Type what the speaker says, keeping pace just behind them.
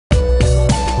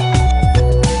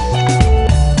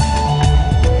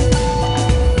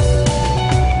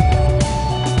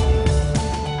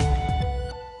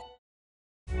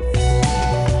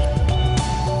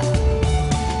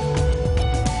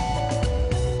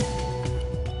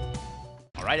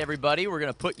right, everybody, we're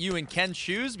going to put you in Ken's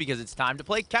shoes because it's time to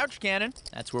play Couch Cannon.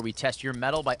 That's where we test your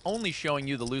mettle by only showing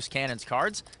you the loose cannons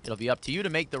cards. It'll be up to you to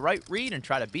make the right read and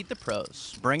try to beat the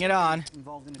pros. Bring it on.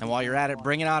 And while you're at it,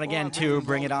 bring it on again, too.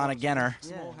 Bring it on againer.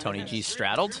 Tony G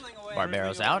straddled.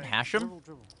 Barbero's out. Hashem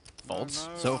folds.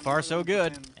 So far, so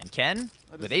good. And Ken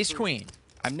with ace-queen.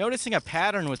 I'm noticing a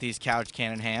pattern with these couch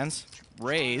cannon hands.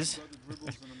 Raise.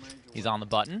 He's on the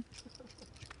button.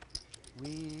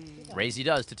 Raise he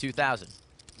does to 2,000.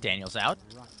 Daniel's out.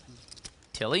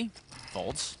 Tilly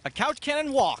folds. A couch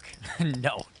cannon walk.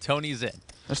 No, Tony's in.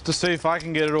 Just to see if I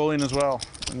can get it all in as well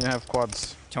when you have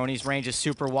quads. Tony's range is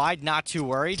super wide, not too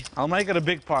worried. I'll make it a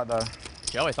big pot, though.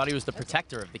 Joe, I thought he was the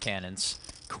protector of the cannons.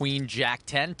 Queen, Jack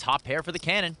 10, top pair for the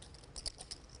cannon.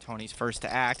 Tony's first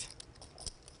to act.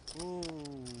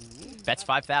 Bets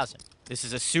 5,000. This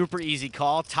is a super easy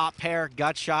call. Top pair,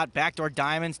 gut shot, backdoor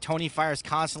diamonds. Tony fires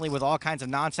constantly with all kinds of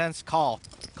nonsense. Call.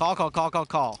 Call, call, call, call,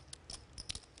 call.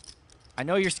 I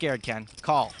know you're scared, Ken.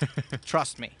 Call.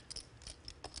 Trust me.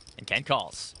 And Ken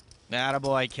calls.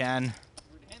 Attaboy, Ken.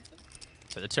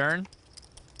 For the turn.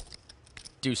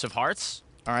 Deuce of hearts.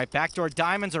 All right, backdoor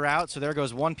diamonds are out, so there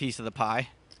goes one piece of the pie.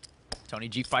 Tony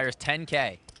G fires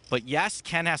 10K. But yes,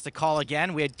 Ken has to call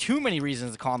again. We had too many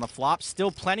reasons to call on the flop.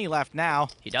 Still plenty left now.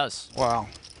 He does. Wow.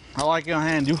 I like your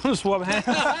hand. You want to swap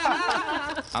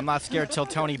hands? I'm not scared till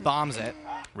Tony bombs it.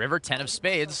 River, 10 of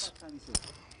spades.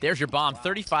 There's your bomb,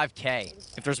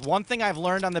 35K. If there's one thing I've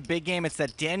learned on the big game, it's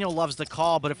that Daniel loves to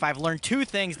call. But if I've learned two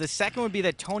things, the second would be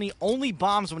that Tony only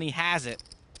bombs when he has it.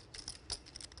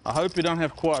 I hope you don't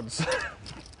have quads.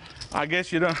 I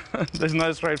guess you don't. There's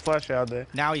no straight flush out there.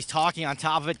 Now he's talking on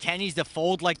top of it. Ken needs to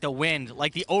fold like the wind,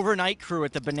 like the overnight crew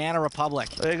at the Banana Republic.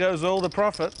 There goes all the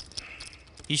profit.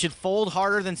 He should fold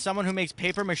harder than someone who makes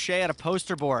paper mache at a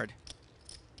poster board.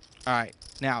 All right.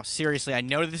 Now, seriously, I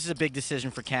know this is a big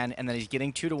decision for Ken and that he's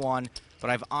getting 2-1, but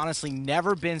I've honestly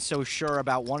never been so sure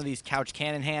about one of these couch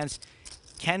cannon hands.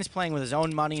 Ken's playing with his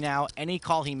own money now. Any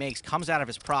call he makes comes out of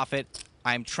his profit.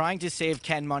 I'm trying to save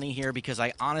Ken money here because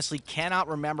I honestly cannot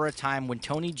remember a time when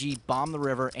Tony G bombed the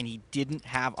river and he didn't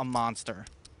have a monster.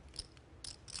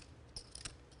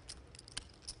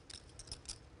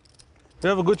 You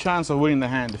have a good chance of winning the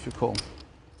hand if you call.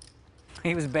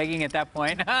 He was begging at that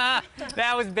point. That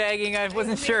was begging. I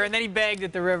wasn't sure. And then he begged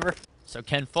at the river. So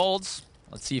Ken folds.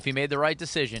 Let's see if he made the right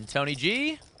decision. Tony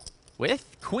G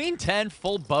with Queen 10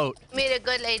 full boat. Made a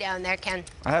good lay down there, Ken.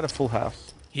 I had a full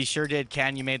house. He sure did,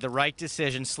 Ken. You made the right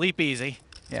decision. Sleep easy.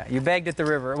 Yeah, you begged at the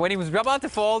river. When he was about to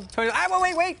fold, Tony,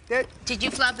 wait. Did you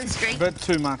flop it straight? Bet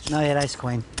too much. No, he had ice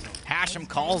queen. Hashem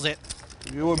calls it.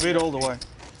 You were beat all the way.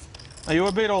 No, you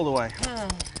were beat all the way.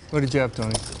 What did you have,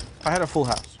 Tony? I had a full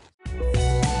house.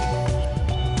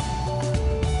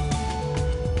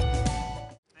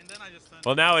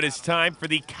 Well, now it is time for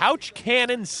the Couch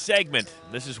Cannon segment.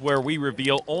 This is where we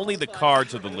reveal only the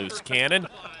cards of the loose cannon.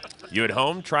 You at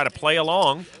home try to play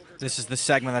along. This is the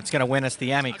segment that's going to win us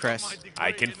the Emmy, Chris.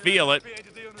 I can feel it.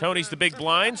 Tony's the big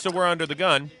blind, so we're under the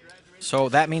gun. So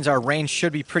that means our range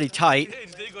should be pretty tight.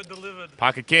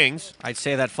 Pocket kings. I'd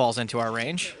say that falls into our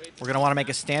range. We're going to want to make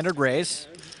a standard raise.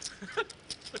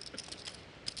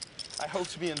 I hope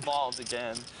to be involved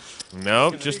again.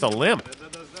 No, just a limp.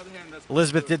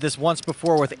 Elizabeth did this once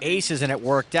before with aces and it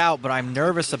worked out, but I'm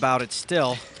nervous about it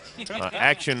still.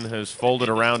 Action has folded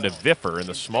around a Viffer in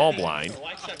the small blind.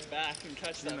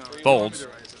 Folds.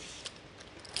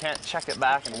 Can't check it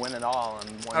back and win it all in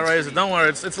one. I raise it. Don't worry.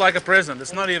 It's like a present.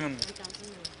 It's not even.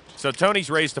 So Tony's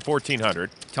raised to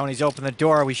 1,400. Tony's opened the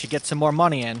door. We should get some more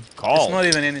money in. Call. It's not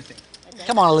even anything.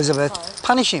 Come on, Elizabeth.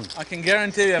 Punish him. I can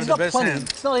guarantee you have He's the got best plenty. hand.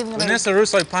 It's not even going to... Vanessa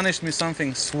Russo punished me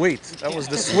something sweet. That was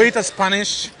the sweetest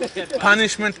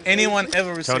punishment anyone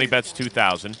ever received. Tony bets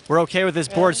 2,000. We're okay with this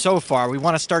board so far. We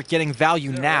want to start getting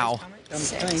value now.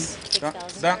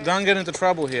 Don't get into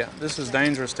trouble here. This is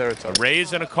dangerous territory. A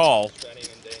raise and a call.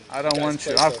 I don't want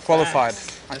you. I've qualified.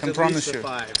 I can promise you.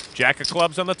 Jack of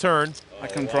clubs on the turn. I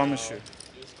can promise you.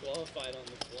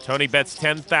 Tony bets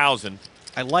 10,000.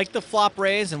 I like the flop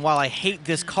raise, and while I hate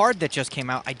this card that just came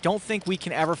out, I don't think we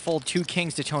can ever fold two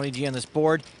kings to Tony G on this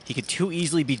board. He could too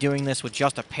easily be doing this with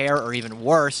just a pair or even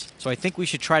worse. So I think we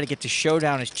should try to get to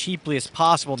showdown as cheaply as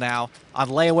possible now on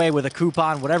layaway with a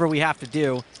coupon, whatever we have to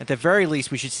do. At the very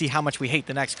least, we should see how much we hate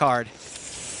the next card.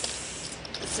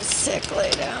 It's a sick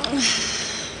lay down.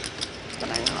 But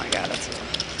I know I got it.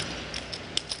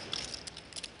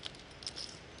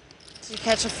 Did you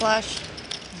catch a flush?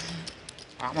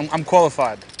 I'm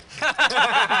qualified.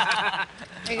 Are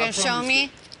you going to show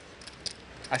me?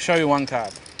 I show you one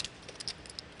card.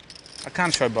 I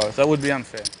can't show both. That would be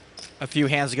unfair. A few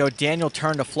hands ago, Daniel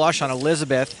turned a flush on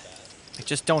Elizabeth. I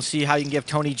just don't see how you can give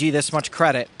Tony G this much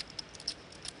credit.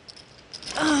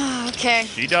 Okay.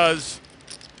 She does.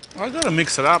 I gotta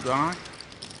mix it up, don't I?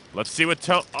 Let's see what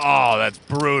Tony... Oh, that's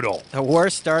brutal. The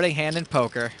worst starting hand in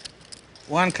poker.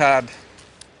 One card.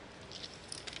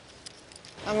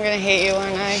 I'm gonna hate you,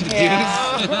 aren't I?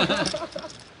 Yeah.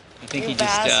 I think You he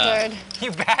just. bastard.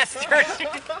 You bastard!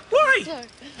 Why?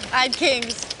 I had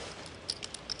kings.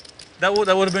 That would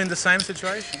have been the same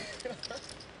situation.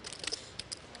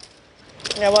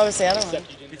 Yeah, what was the other one?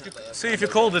 See, if you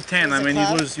call the 10, I mean,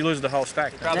 you lose the whole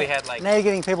stack. Probably had like Now you're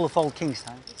getting people to fold kings,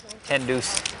 Tony. 10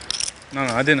 deuce. No,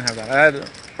 I didn't have that. I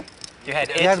You had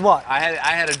You had what? I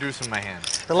had a deuce in my hand.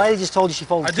 The lady just told you she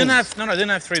folded didn't kings. have. No, I didn't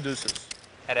have 3 deuces.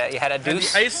 You had a And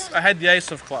deuce. the ace. I had the ace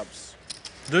of clubs.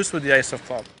 Deuce with the ace of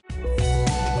clubs.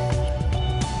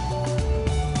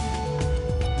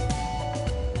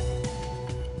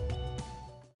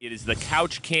 It is the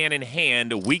couch cannon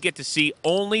hand. We get to see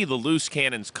only the loose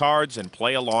cannon's cards and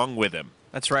play along with him.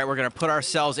 That's right, we're going to put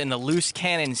ourselves in the loose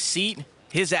cannon seat.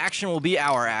 His action will be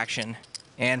our action.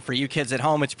 And for you kids at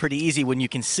home, it's pretty easy when you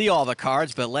can see all the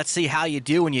cards, but let's see how you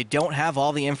do when you don't have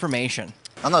all the information.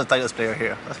 I'm not the tightest player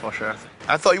here, that's for sure.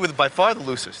 I thought you were by far the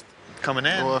loosest coming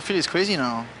in. Well, I feel it's crazy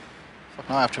now. Fuck,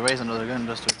 now I have to raise another gun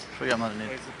just to show you I'm not an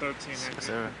idiot. Yes,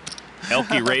 sir.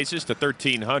 Elke raises to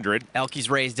 1,300. Elke's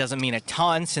raise doesn't mean a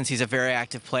ton since he's a very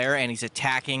active player and he's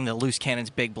attacking the loose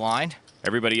cannon's big blind.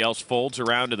 Everybody else folds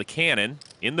around to the cannon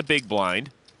in the big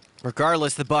blind.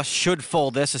 Regardless, the bus should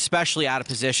fold this, especially out of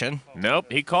position.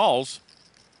 Nope, he calls.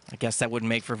 I guess that wouldn't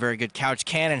make for a very good couch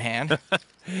cannon hand.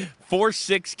 4,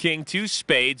 6, king, 2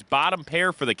 spades, bottom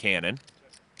pair for the cannon.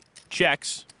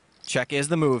 Checks. Check is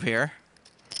the move here.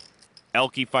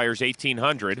 Elke fires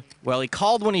 1,800. Well, he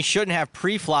called when he shouldn't have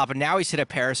pre-flop, and now he's hit a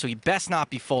pair, so he best not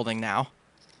be folding now.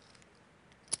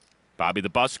 Bobby the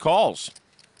Bus calls.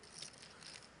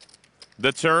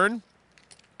 The turn.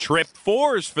 Trip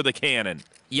 4s for the cannon.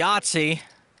 Yahtzee.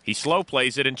 He slow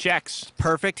plays it and checks.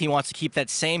 Perfect. He wants to keep that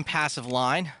same passive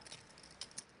line.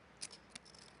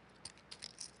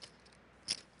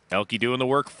 Elke doing the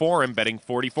work for him, betting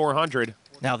 4,400.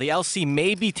 Now, the LC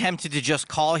may be tempted to just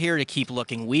call here to keep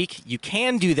looking weak. You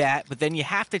can do that, but then you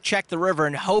have to check the river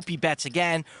and hope he bets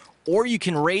again, or you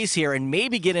can raise here and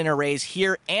maybe get in a raise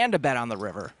here and a bet on the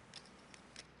river.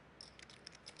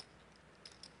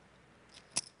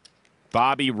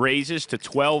 Bobby raises to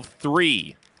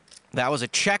 12-3. That was a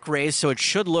check raise, so it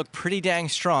should look pretty dang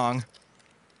strong.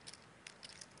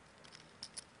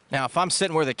 Now, if I'm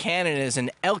sitting where the cannon is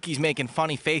and Elke's making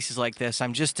funny faces like this,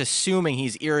 I'm just assuming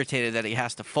he's irritated that he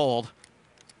has to fold.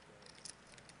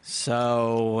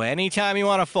 So, anytime you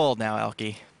want to fold now,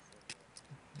 Elke,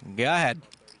 go ahead.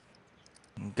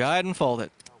 Go ahead and fold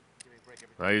it.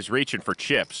 Well, he's reaching for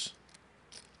chips.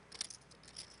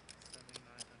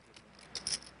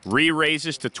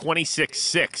 Re-raises to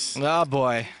 26-6. Oh,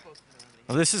 boy.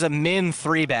 Well, this is a min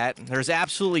 3-bet. There's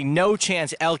absolutely no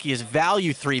chance Elke is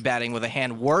value 3-betting with a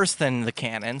hand worse than the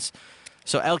cannons.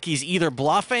 So Elke's either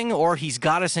bluffing or he's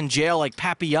got us in jail like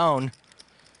Papillon.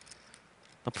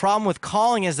 The problem with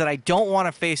calling is that I don't want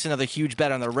to face another huge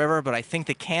bet on the river, but I think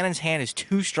the cannon's hand is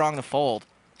too strong to fold.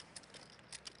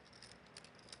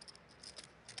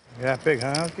 Yeah, big,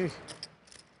 huh, Elke?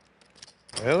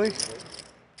 Really?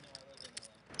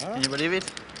 Huh? Can you believe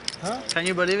it? Huh? Can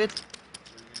you believe it?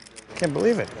 Can't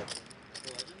believe it.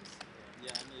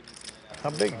 How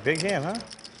big? Big hand, huh?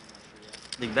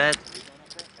 Big bet.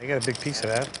 I got a big piece of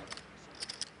that.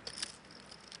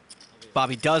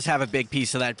 Bobby does have a big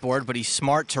piece of that board, but he's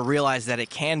smart to realize that it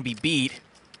can be beat.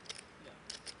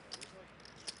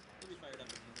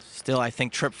 Still, I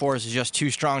think trip 4s is just too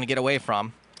strong to get away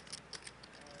from.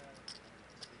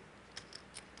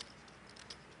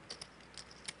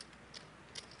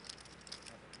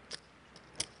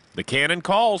 The cannon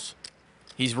calls.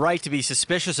 He's right to be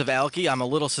suspicious of Elke. I'm a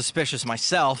little suspicious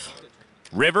myself.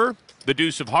 River, the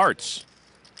deuce of hearts.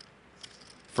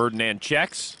 Ferdinand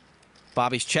checks.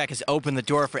 Bobby's check has opened the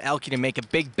door for Elke to make a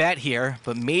big bet here,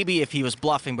 but maybe if he was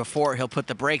bluffing before, he'll put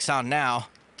the brakes on now.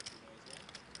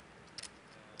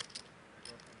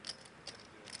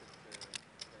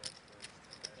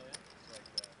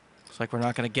 Looks like we're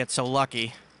not going to get so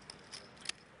lucky.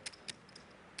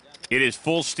 It is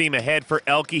full steam ahead for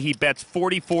Elke. He bets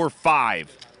 44-5.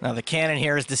 Now the cannon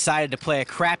here has decided to play a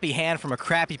crappy hand from a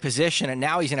crappy position, and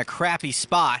now he's in a crappy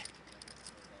spot.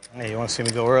 Hey, you want to see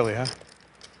me go early, huh?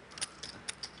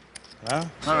 Huh?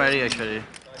 Not ready, actually.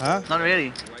 Huh? Not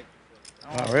ready.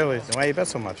 Not really. Then why you bet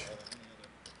so much?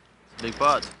 Big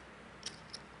pot.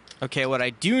 Okay, what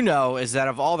I do know is that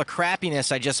of all the crappiness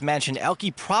I just mentioned,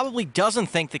 Elke probably doesn't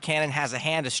think the cannon has a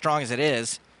hand as strong as it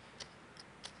is.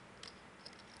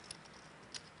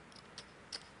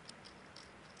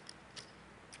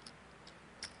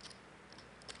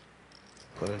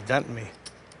 put a dent in me.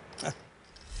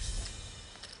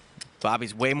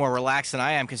 Bobby's way more relaxed than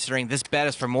I am, considering this bet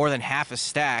is for more than half a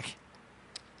stack.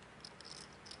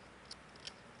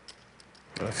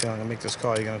 I feel I'm gonna make this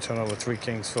call. You're gonna turn over 3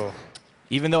 kings full.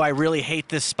 Even though I really hate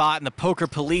this spot and the poker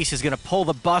police is going to pull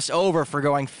the bus over for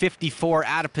going 54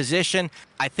 out of position,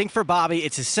 I think for Bobby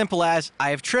it's as simple as I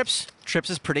have trips. Trips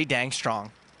is pretty dang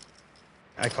strong.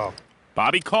 I call.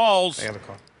 Bobby calls. I gotta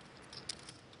call.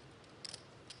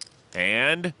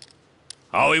 And,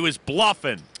 oh, he was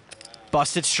bluffing.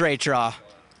 Busted straight draw.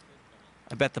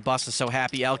 I bet the bus is so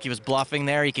happy Elke was bluffing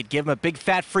there, he could give him a big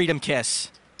fat freedom kiss.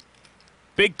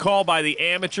 Big call by the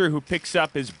amateur who picks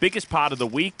up his biggest pot of the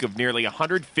week of nearly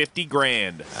 150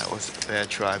 grand. That was a bad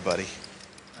try, buddy.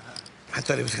 I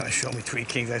thought he was gonna show me 3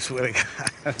 kings, I swear to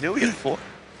God. You knew he had a 4?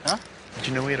 Huh? Did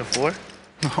you know he had a 4?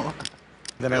 No.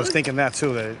 Then I was thinking that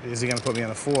too, that is he gonna put me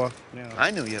on a 4? You know. I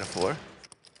knew he had a 4.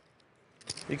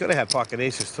 He could have had pocket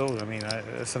aces too. I mean,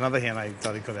 that's another hand I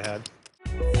thought he could have had.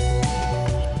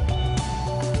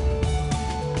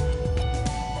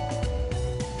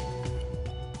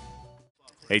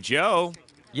 Hey, Joe.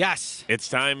 Yes. It's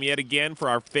time yet again for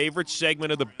our favorite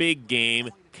segment of the big game,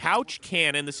 Couch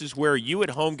Cannon. This is where you at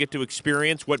home get to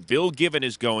experience what Bill Given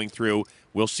is going through.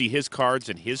 We'll see his cards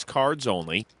and his cards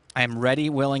only. I am ready,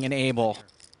 willing, and able.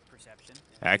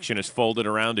 Action is folded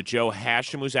around to Joe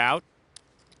Hashem, who's out.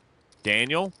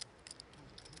 Daniel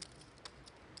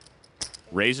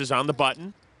raises on the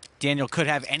button. Daniel could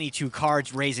have any 2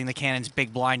 cards raising the cannon's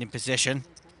big blind in position.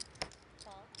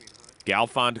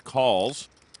 Galfond calls.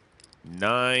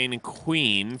 9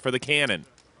 queen for the cannon.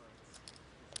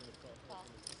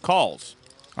 Calls.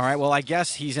 All right, well, I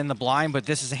guess he's in the blind, but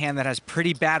this is a hand that has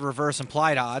pretty bad reverse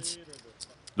implied odds.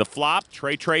 The flop,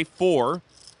 Trey 4.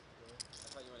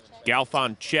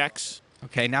 Galfond checks.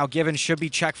 Okay, now Given should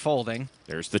be check folding.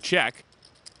 There's the check.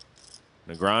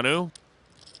 Negreanu.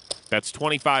 That's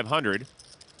 2,500.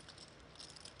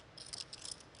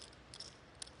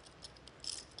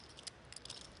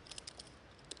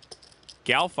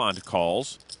 Galfond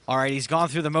calls. All right, he's gone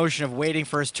through the motion of waiting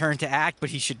for his turn to act, but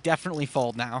he should definitely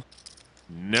fold now.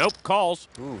 Nope, calls.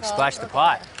 Ooh, splash the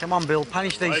pot. Come on, Bill.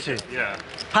 Punish these two. Yeah.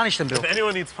 Punish them, Bill. If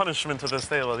anyone needs punishment to this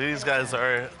table, these guys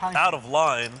are out of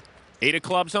line. 8 of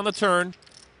clubs on the turn.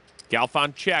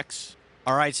 Galfond checks.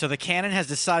 All right, so the cannon has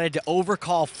decided to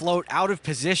overcall float out of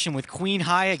position with queen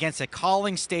high against a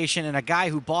calling station and a guy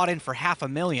who bought in for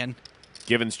 $500,000.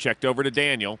 Givens checked over to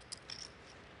Daniel.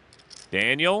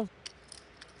 Daniel.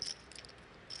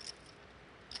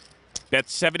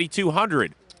 That's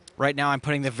 7,200. Right now, I'm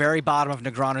putting the very bottom of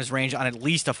Negreanu's range on at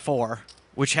least a 4,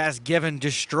 which has Given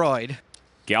destroyed.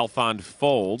 Galfond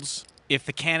folds. If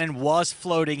the cannon was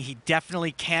floating, he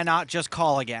definitely cannot just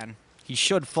call again. He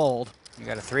should fold. You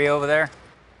got a 3 over there?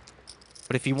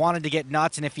 But if he wanted to get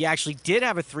nuts, and if he actually did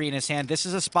have a 3 in his hand, this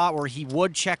is a spot where he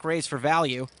would check raise for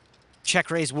value.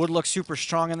 Check raise would look super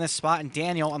strong in this spot, and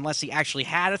Daniel, unless he actually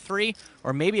had a 3,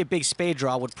 or maybe a big spade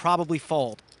draw, would probably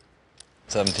fold.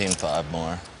 17-5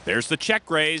 more. There's the check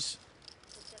raise.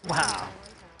 Wow.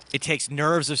 It takes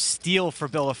nerves of steel for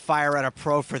Bill to fire at a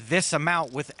pro for this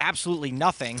amount with absolutely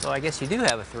nothing. So I guess you do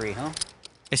have a 3, huh?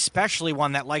 Especially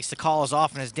one that likes to call as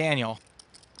often as Daniel.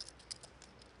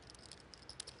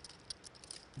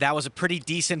 That was a pretty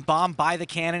decent bomb by the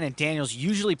cannon, and Daniel's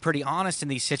usually pretty honest in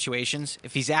these situations.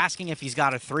 If he's asking if he's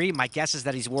got a 3, my guess is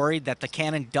that he's worried that the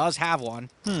cannon does have one.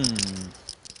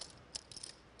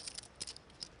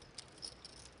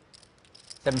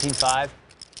 17-5.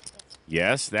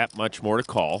 Yes, that much more to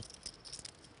call.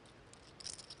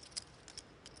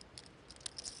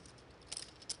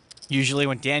 Usually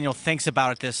when Daniel thinks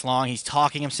about it this long, he's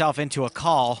talking himself into a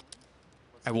call.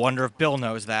 I wonder if Bill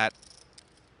knows that.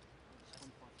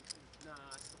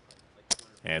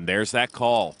 And there's that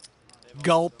call.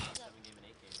 Gulp.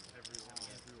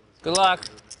 Good luck.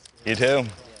 You too.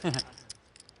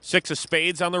 6 of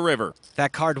spades on the river.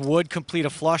 That card would complete a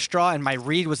flush draw, and my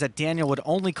read was that Daniel would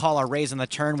only call a raise on the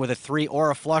turn with a 3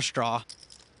 or a flush draw.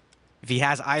 If he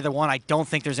has either one, I don't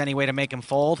think there's any way to make him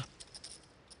fold.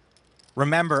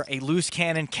 Remember, a loose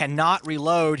cannon cannot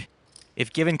reload.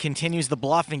 If Given continues the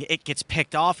bluffing, it gets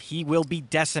picked off, he will be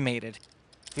decimated.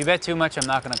 If you bet too much, I'm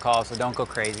not going to call, so don't go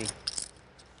crazy.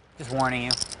 Just warning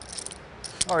you.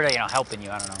 Or, you know, helping you,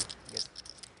 I don't know.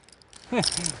 I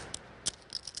guess.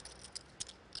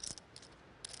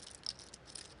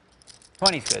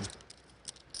 20's good.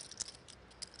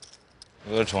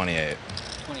 We'll go 28.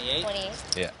 28? 28.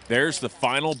 Yeah. There's the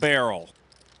final barrel.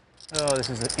 Oh, this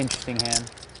is an interesting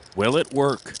hand. Will it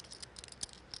work?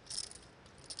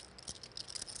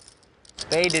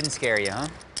 Spade didn't scare you, huh?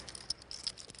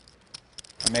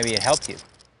 Or maybe it helped you.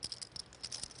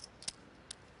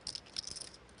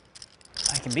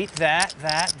 can beat that.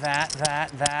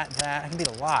 I can beat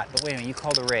a lot, but wait a minute, you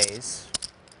called a raise.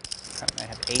 I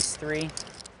have ace 3.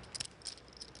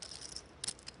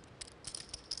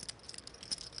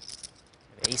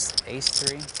 Ace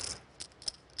 3.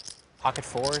 Pocket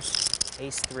 4s.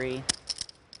 Ace 3.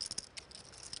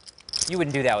 You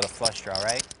wouldn't do that with a flush draw,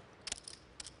 right?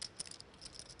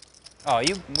 Oh,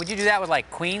 would you do that with like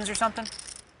queens or something?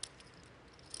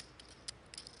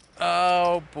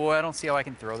 Oh boy, I don't see how I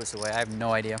can throw this away. I have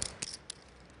no idea.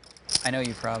 I know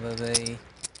you probably.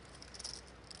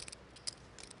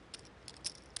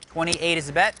 28 is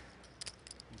the bet?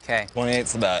 Okay.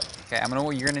 28's the bet. Okay,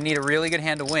 you're gonna need a really good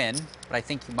hand to win, but I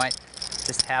think you might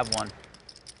just have one.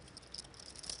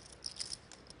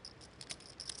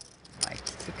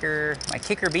 My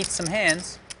kicker beats some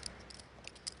hands.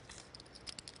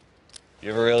 You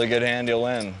have a really good hand, you'll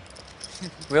win.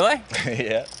 Really?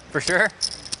 Yeah. For sure?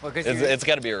 Well, it's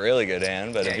got to be a really good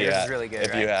hand, but yeah, if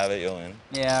you you have it, you'll win.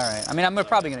 Yeah, all right. I mean, I'm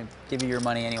probably going to give you your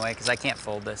money anyway because I can't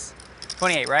fold this.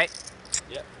 28, right?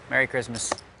 Yep. Merry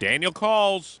Christmas. Daniel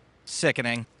calls.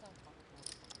 Sickening.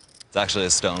 It's actually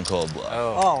a stone cold bluff.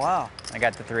 Oh, wow. I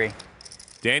got the 3.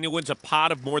 Daniel wins a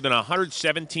pot of more than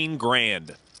 117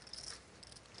 grand.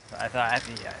 I thought,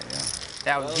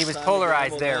 yeah. He was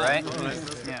polarized there, right?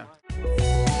 Yeah.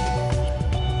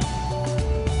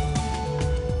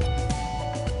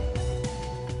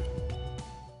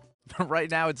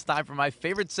 Right now, it's time for my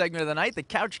favorite segment of the night, the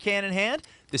Couch Cannon Hand.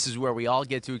 This is where we all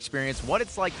get to experience what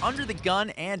it's like under the gun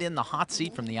and in the hot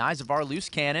seat from the eyes of our loose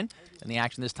cannon. And the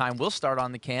action this time will start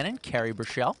on the cannon, Carrie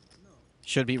Burchell.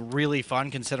 Should be really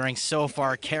fun considering so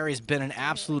far Carrie's been an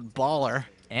absolute baller.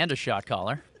 And a shot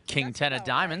caller. King 10 of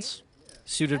diamonds.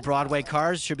 Suited Broadway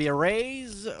cards should be a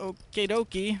raise. Okie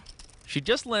dokie. She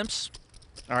just limps.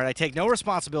 All right, I take no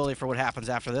responsibility for what happens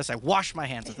after this. I wash my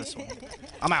hands of this one.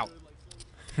 I'm out.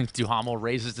 Duhamel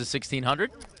raises to 1,600.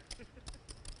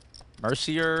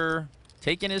 Mercier,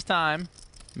 taking his time,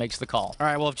 makes the call. All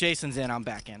right, well, if Jason's in, I'm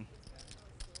back in.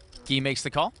 Guy makes the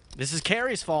call. This is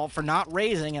Carrie's fault for not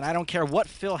raising, and I don't care what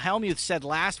Phil Hellmuth said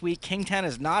last week. King 10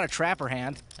 is not a trapper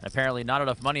hand. And apparently not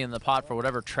enough money in the pot for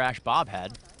whatever trash Bob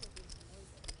had.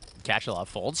 Kachalov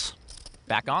folds.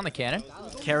 Back on the cannon.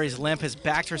 Carrie's limp has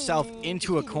backed herself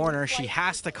into a corner. She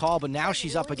has to call, but now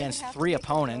she's up against 3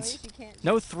 opponents.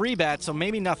 No 3-bet, so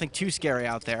maybe nothing too scary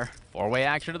out there. 4-way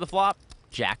action to the flop.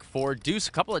 Jack 4 deuce,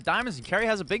 a couple of diamonds, and Carrie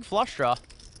has a big flush draw.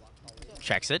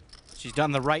 Checks it. She's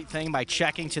done the right thing by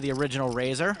checking to the original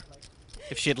raiser.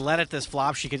 If she had let it this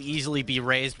flop, she could easily be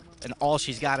raised, and all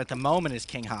she's got at the moment is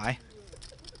king high.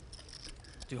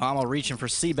 Duhamel reaching for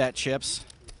c-bet chips.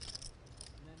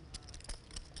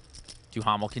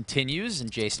 Duhamel continues,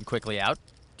 and Jason quickly out.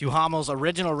 Duhamel's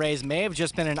original raise may have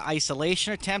just been an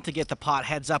isolation attempt to get the pot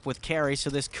heads up with Carrie, so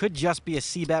this could just be a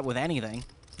c-bet with anything.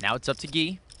 Now it's up to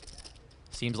Guy.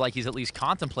 Seems like he's at least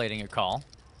contemplating a call.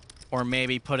 Or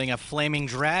maybe putting a flaming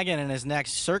dragon in his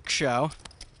next Cirque show.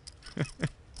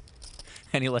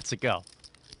 And he lets it go.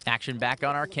 Action back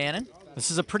on our cannon.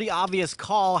 This is a pretty obvious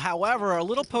call. However, a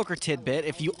little poker tidbit,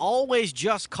 if you always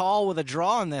just call with a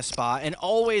draw in this spot and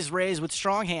always raise with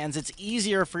strong hands, it's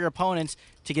easier for your opponents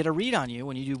to get a read on you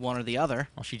when you do one or the other.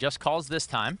 Well, she just calls this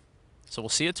time, so we'll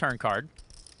see a turn card.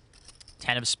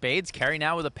 10 of spades. Carrie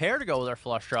now with a pair to go with our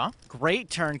flush draw. Great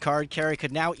turn card. Carrie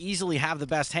could now easily have the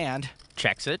best hand.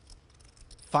 Checks it.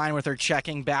 Fine with her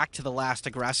checking back to the last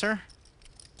aggressor.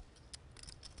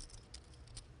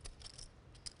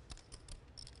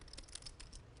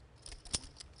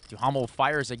 Duhamel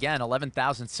fires again,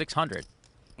 11,600.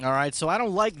 All right, so I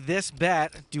don't like this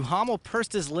bet. Duhamel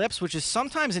pursed his lips, which is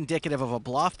sometimes indicative of a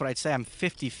bluff, but I'd say I'm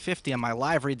 50-50 on my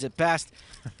live reads at best.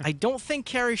 I don't think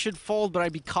Carrie should fold, but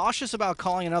I'd be cautious about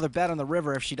calling another bet on the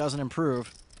river if she doesn't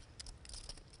improve.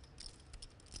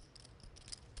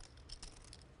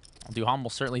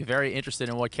 Duhamel's certainly very interested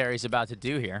in what Carrie's about to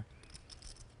do here.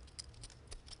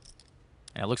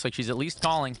 And it looks like she's at least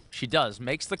calling. She does,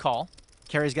 makes the call.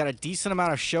 Carrie's got a decent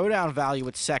amount of showdown value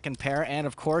with second pair, and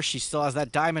of course, she still has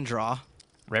that diamond draw.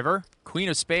 River, queen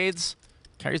of spades.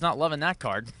 Carrie's not loving that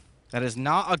card. That is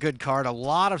not a good card. A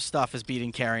lot of stuff is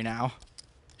beating Carrie now.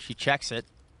 She checks it.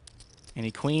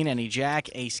 Any queen, any jack,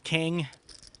 ace king,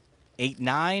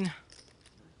 8-9.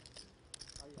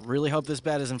 Really hope this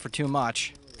bet isn't for too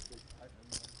much.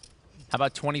 How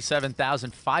about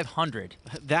 27,500?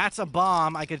 That's a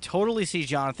bomb. I could totally see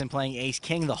Jonathan playing ace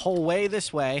king the whole way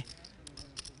this way.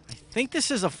 I think this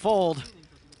is a fold.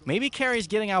 Maybe Carrie's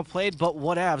getting outplayed, but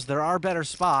whatevs. There are better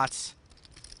spots.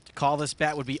 To call this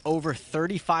bet would be over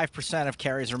 35% of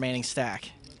Carrie's remaining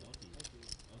stack.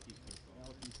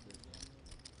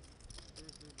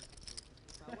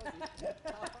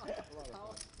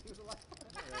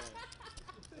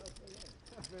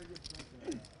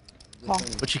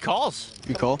 But she calls.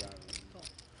 You call?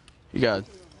 You got it.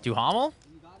 Duhamel,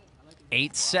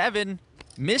 8-7.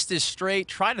 Missed his straight,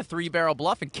 tried a 3-barrel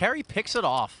bluff, and Kerry picks it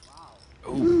off.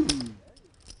 Ooh.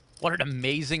 What an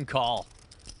amazing call.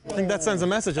 I think that sends a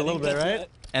message a little bit, right?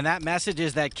 And that message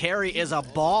is that Kerry is a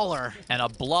baller. And a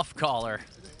bluff caller.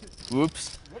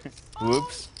 Whoops.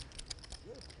 Whoops.